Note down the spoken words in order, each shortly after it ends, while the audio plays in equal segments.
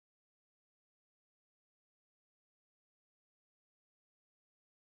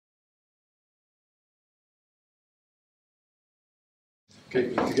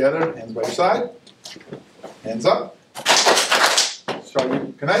Okay, feet together, hands by your side. Hands up.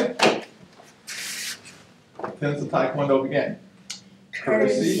 Shiho-Giri. Tenets of Taekwondo begin.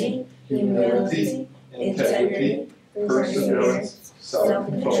 Courtesy, humility, integrity, perseverance,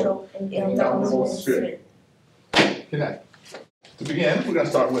 self-control, and indomitable spirit. Connect. To begin, we're going to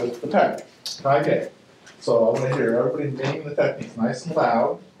start with the pattern. Toi-Gye. So I want to hear everybody naming the techniques nice and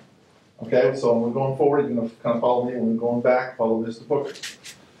loud. Okay, so when we're going forward, you're going to kind of follow me. When we're going back, follow Mr. Booker.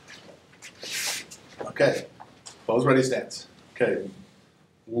 Okay, pose, ready, stance. Okay,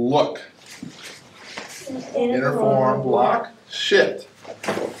 look. Inner form, block, shift.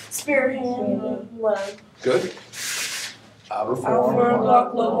 Spear hand, low. Good. Outer form,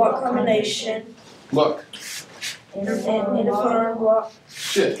 Block, low block combination. look. Inner form, block.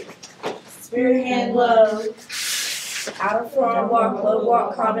 Shift. Spear hand, low. Outer form, block, low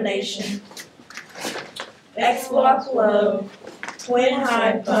block combination. X block, low. Twin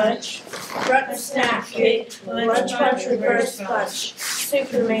high punch. Front snap kick. Lunge punch, reverse punch.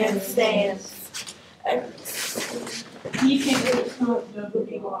 Superman stance. Knee kick with stomp,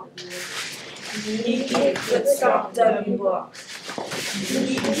 W block. Knee kick with stomp, W block.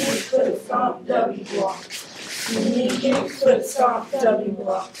 Knee kick with stomp, W block. Knee kick with stomp, W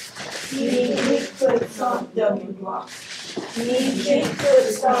block. Knee kick with stomp, W block. Knee kick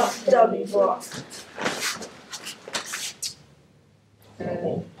with stomp, W block.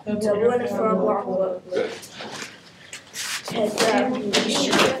 Double in front block low. Good. Head grab.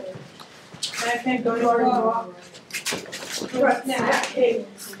 Backhand go to block. Front snap kick.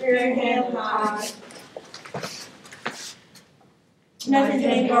 Spear hand high. Nothing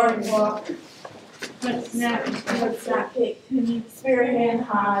hand guard block. Front snap kick. Spear hand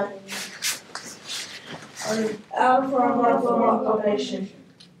high. Out from block, low block combination.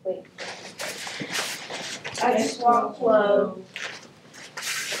 Wait. X block low.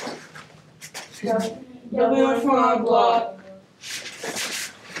 Double in front block.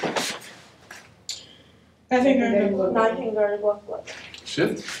 I think I can guard block block.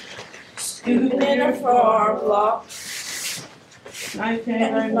 Shift. Scooping in a forearm block. I And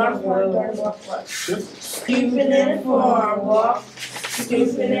think not guard block block. Shift. Scooping in a forearm block.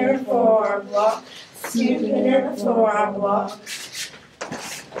 Scooping in a forearm block. Scooping in a forearm block.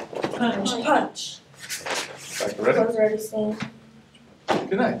 Punch. Back to ready. Close ready stand.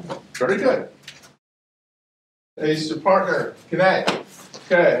 Good night. Very good. Face your partner. Good night.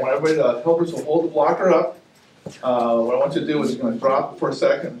 Okay, I want everybody to helpers will hold the blocker up. What I want you to do is you're going to drop it for a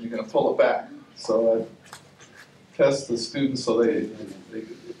second and you're going to pull it back. So I test the students so they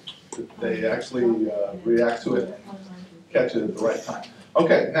actually react to it and catch it at the right time.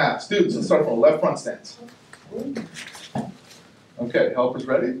 Okay, now students, let's start from a left front stance. Okay, helpers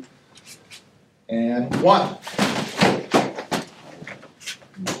ready? And 1,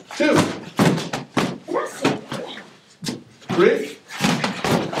 2, 3,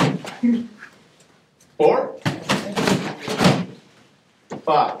 4,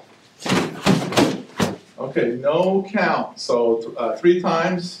 5. Okay, no count. So 3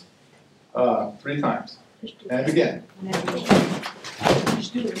 times. 3 times. And begin.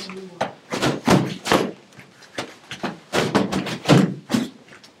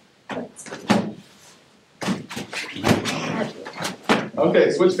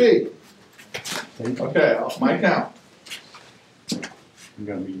 Okay, switch feet. Okay, my count.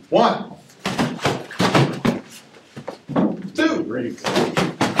 1, 2, Ready.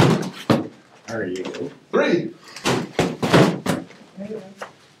 There you go. 3,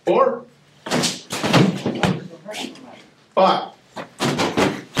 4, 5.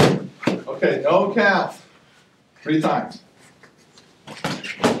 Okay, no count. 3 times.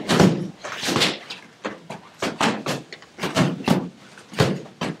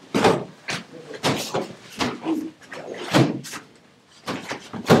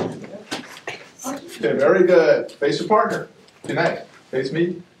 Okay, very good. Face your partner. Good night. Face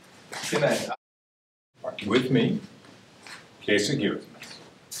me. Good night. With me, Kesa-Giri.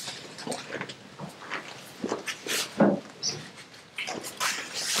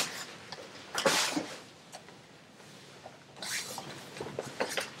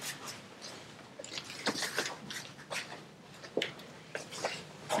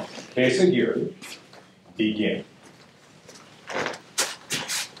 Kesa-Giri, begin.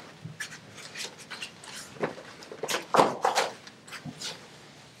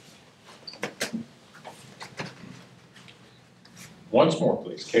 Once more,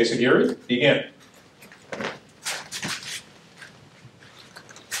 please. Kesa-Giri, begin.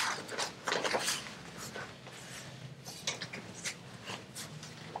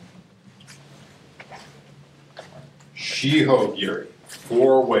 Shiho-Giri.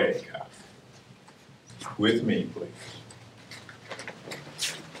 Four-way kata. With me, please.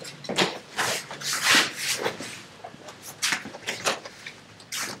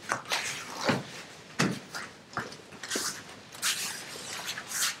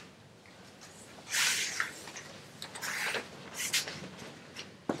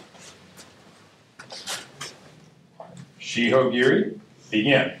 Shiho-Giri,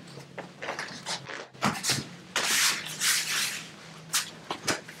 begin.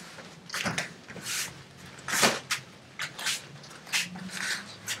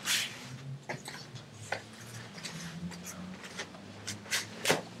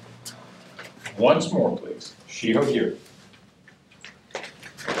 Once more, please. Shiho-Giri.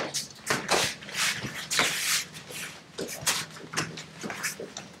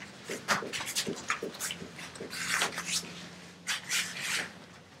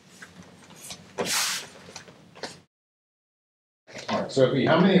 All right, Sophie,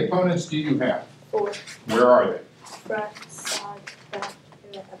 how many opponents do you have? 4. Where are they? Front, side, back,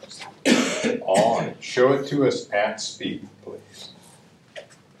 and the other side. All right, show it to us at speed, please.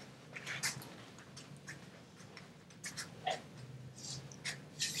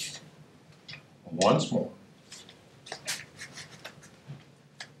 Once more.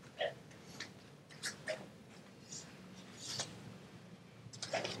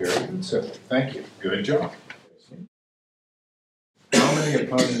 Very good, Sophie. Thank you. Good job. How many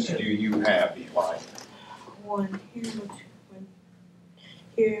opponents do you have, Eli? 1 here, 1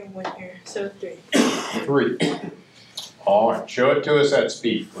 here, and 1 here. So 3. 3. All right, show it to us at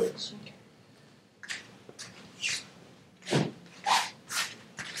speed, please.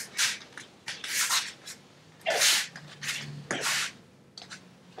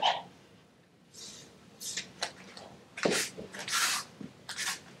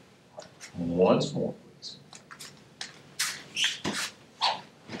 Once more, please.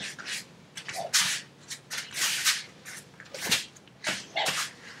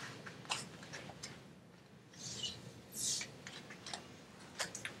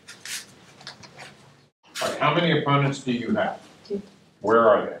 All right, how many opponents do you have? 2. Where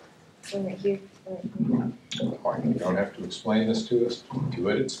are they? 1 right here, 1 right here. All right, you don't have to explain this to us. Do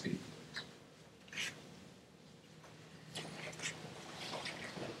it at speed.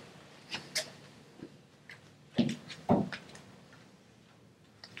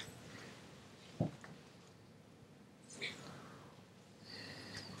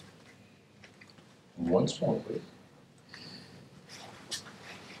 Once more, please.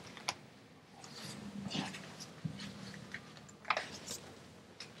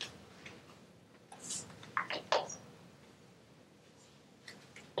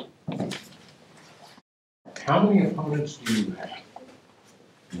 How many opponents do you have?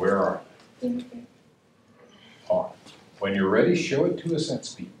 Where are they? All right. When you're ready, show it to us at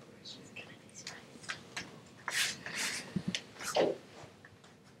speed, please.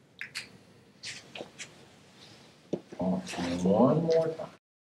 All right. One more time.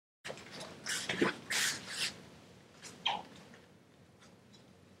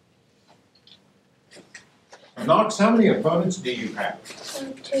 Knox, how many opponents do you have?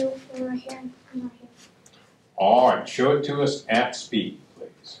 1, 2, 1 right here, 1 right here. All right, show it to us at speed,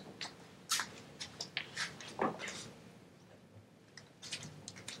 please.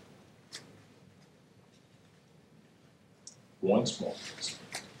 Once more, please.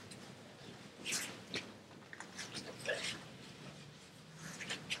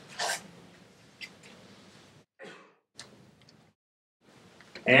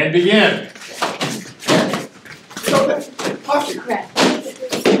 And begin. Crap.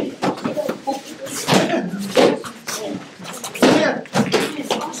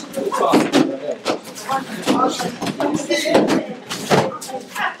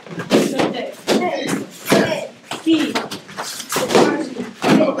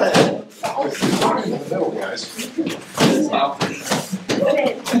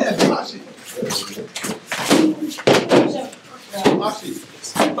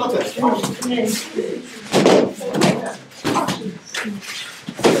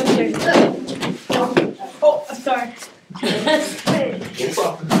 Oh, I'm sorry.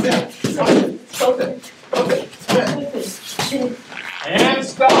 And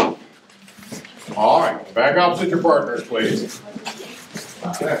stop. All right, back opposite your partners, please.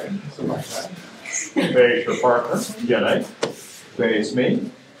 Face your partner. Get it. Face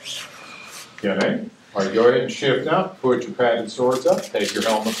me. Get it. All right, go ahead and shift up. Put your padded swords up. Take your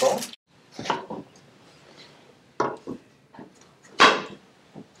helmets off.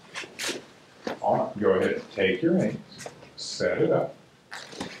 All right, go ahead and take your aim. Set it up.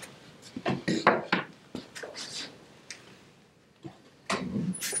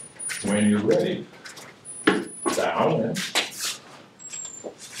 when you're ready, bow in.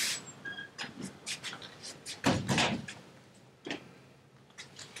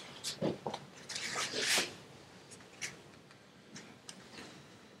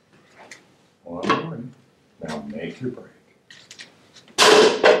 One more. Now make your break.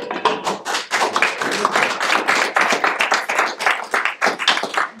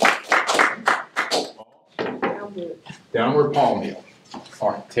 Downward palm heel.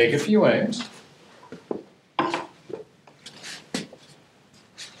 All right, take a few aims. When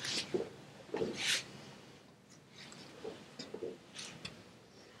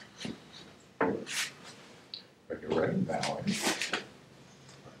you're ready, bowing.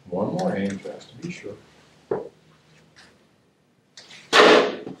 One more aim just to be sure.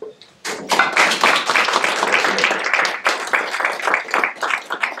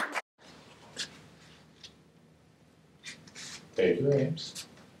 Take your aims.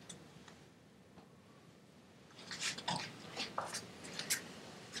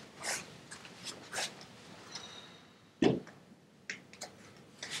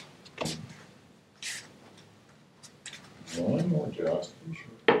 One more just to be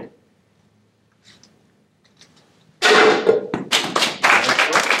sure.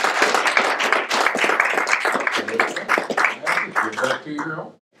 Give that to your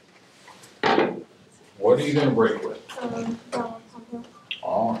own. What are you going to break with?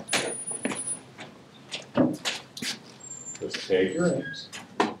 All right. Just take your aims.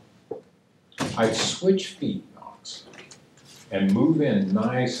 I'd switch feet, Knox, and move in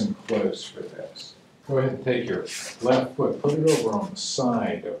nice and close for this. Go ahead and take your left foot, put it over on the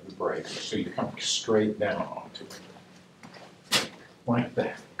side of the breaker so you're coming straight down onto it. Like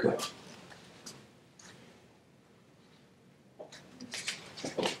that. Good.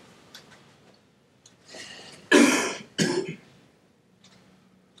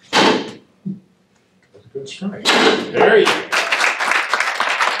 Good strike. There you go.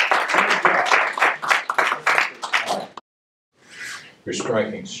 You're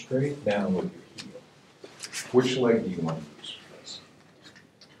striking straight down with your heel. Which leg do you want to use for this?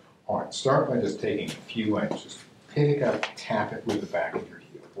 All right, start by just taking a few inches. Pick it up, tap it with the back of your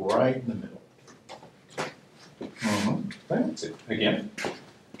heel, right in the middle. That's it. Again.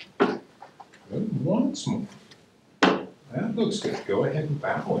 Good. Once more. That looks good. Go ahead and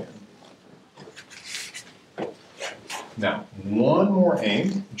bow in. Now, one more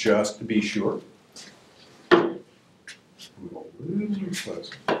aim, just to be sure.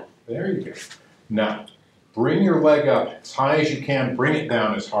 There you go. Now, bring your leg up as high as you can, bring it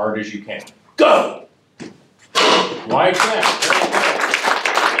down as hard as you can. Go! Like that.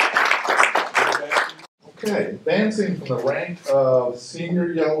 Okay, advancing from the rank of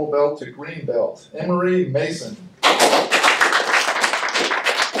senior yellow belt to green belt, Emery Mason.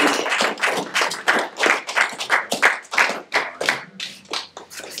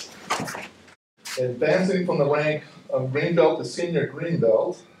 Advancing from the rank of green belt to senior green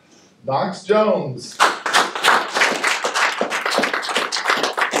belt, Knox Jones.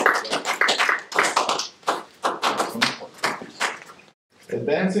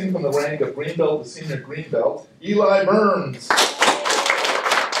 Advancing from the rank of green belt to senior green belt, Eli Burns.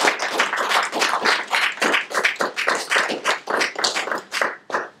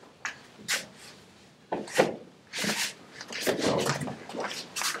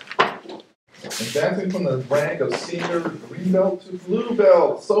 Advancing from the rank of senior green belt to blue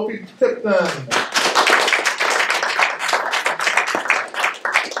belt, Sophie Tipton.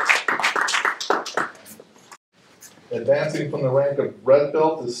 Advancing from the rank of red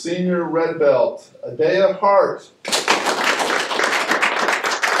belt to senior red belt, Idaia Hart.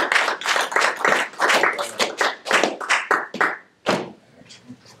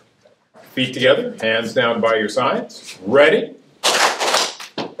 Feet together, hands down by your sides. Ready?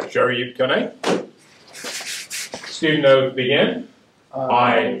 Shiho-Giri. Student oath begin.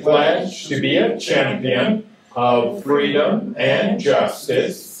 I pledge to be a champion of freedom and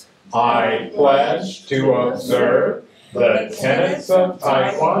justice. I pledge to observe the tenets of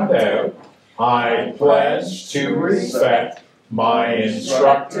Taekwondo. I pledge to respect my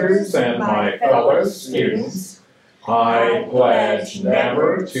instructors and my fellow students. I pledge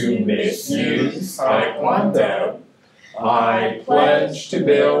never to misuse Taekwondo. I pledge to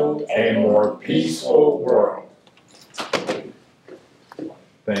build a more peaceful world.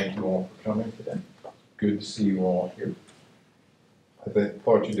 Thank you all for coming today. Good to see you all here. I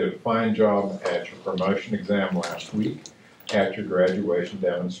thought you did a fine job at your promotion exam last week, at your graduation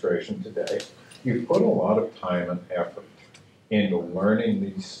demonstration today. You've put a lot of time and effort into learning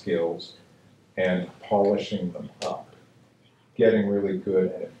these skills and polishing them up, getting really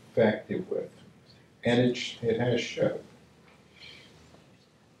good, and it effective with. And it has showed.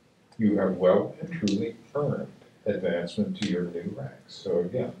 You have well and truly earned advancement to your new ranks. So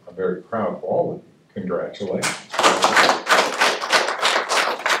again, I'm very proud of all of you. Congratulations.